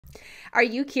Are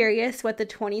you curious what the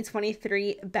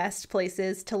 2023 best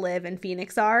places to live in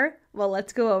Phoenix are? Well,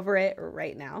 let's go over it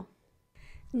right now.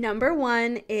 Number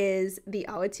 1 is the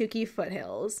Ahwatukee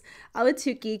Foothills.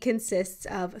 Ahwatukee consists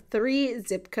of 3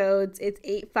 zip codes. It's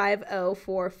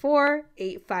 85044,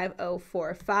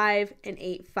 85045, and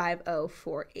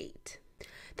 85048.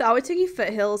 The Ahwatukee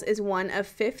Foothills is one of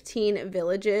 15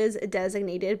 villages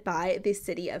designated by the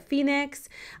city of Phoenix.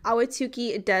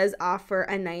 Ahwatukee does offer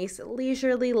a nice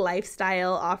leisurely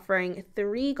lifestyle, offering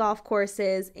 3 golf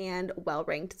courses and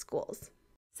well-ranked schools.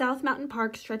 South Mountain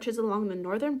Park stretches along the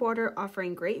northern border,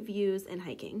 offering great views and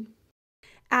hiking.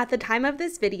 At the time of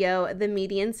this video, the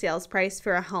median sales price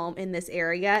for a home in this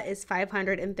area is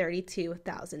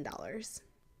 $532,000.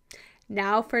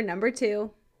 Now for number 2.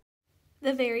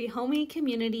 The very homey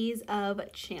communities of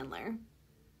Chandler.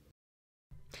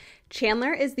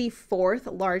 Chandler is the 4th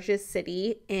largest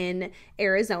city in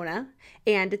Arizona,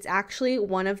 and it's actually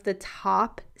one of the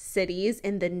top cities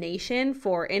in the nation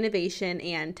for innovation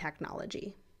and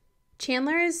technology.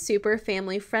 Chandler is super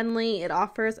family friendly. It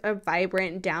offers a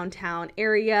vibrant downtown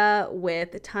area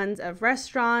with tons of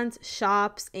restaurants,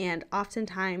 shops, and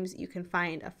oftentimes you can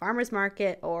find a farmer's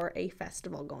market or a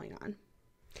festival going on.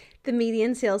 The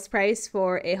median sales price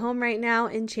for a home right now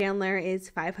in Chandler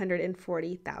is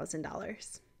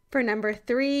 $540,000. For number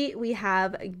 3, we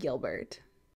have Gilbert.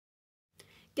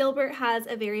 Gilbert has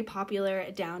a very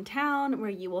popular downtown where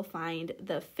you will find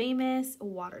the famous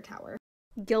water tower.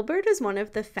 Gilbert is one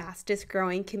of the fastest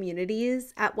growing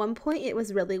communities. At one point, it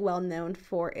was really well known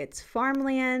for its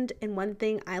farmland, and one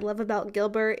thing I love about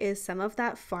Gilbert is some of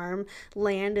that farm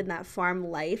land and that farm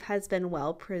life has been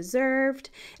well preserved.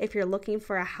 If you're looking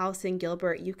for a house in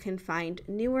Gilbert, you can find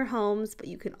newer homes, but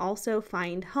you can also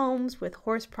find homes with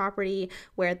horse property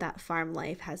where that farm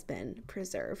life has been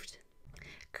preserved.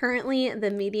 Currently,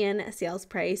 the median sales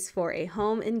price for a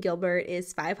home in Gilbert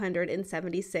is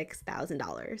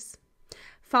 $576,000.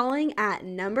 Following at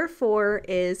number 4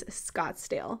 is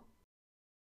Scottsdale.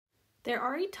 There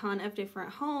are a ton of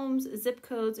different homes, zip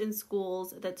codes, and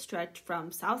schools that stretch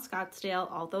from South Scottsdale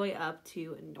all the way up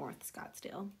to North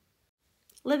Scottsdale.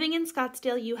 Living in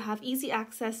Scottsdale, you have easy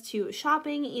access to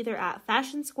shopping either at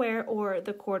Fashion Square or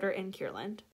the Quarter in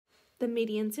Kierland. The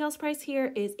median sales price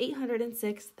here is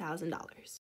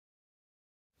 $806,000.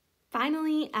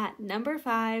 Finally, at number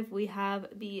 5, we have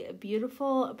the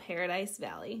beautiful Paradise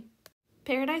Valley.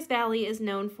 Paradise Valley is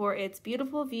known for its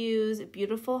beautiful views,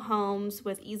 beautiful homes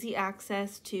with easy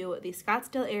access to the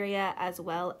Scottsdale area as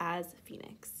well as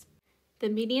Phoenix. The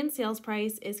median sales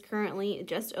price is currently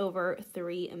just over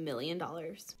 $3 million.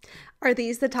 Are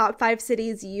these the top 5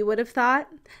 cities you would have thought?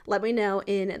 Let me know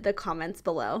in the comments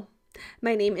below.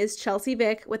 My name is Chelsea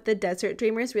Vick with the Desert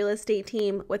Dreamers Real Estate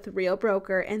Team with Real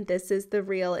Broker, and this is The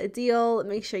Real Deal.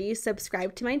 Make sure you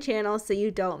subscribe to my channel so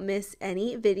you don't miss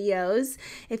any videos.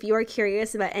 If you are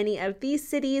curious about any of these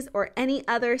cities or any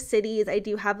other cities, I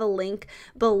do have a link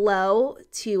below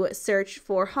to search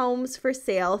for homes for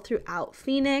sale throughout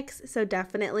Phoenix, so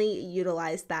definitely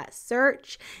utilize that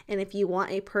search. And if you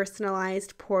want a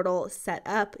personalized portal set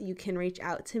up, you can reach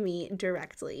out to me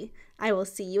directly. I will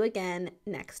see you again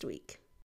next week.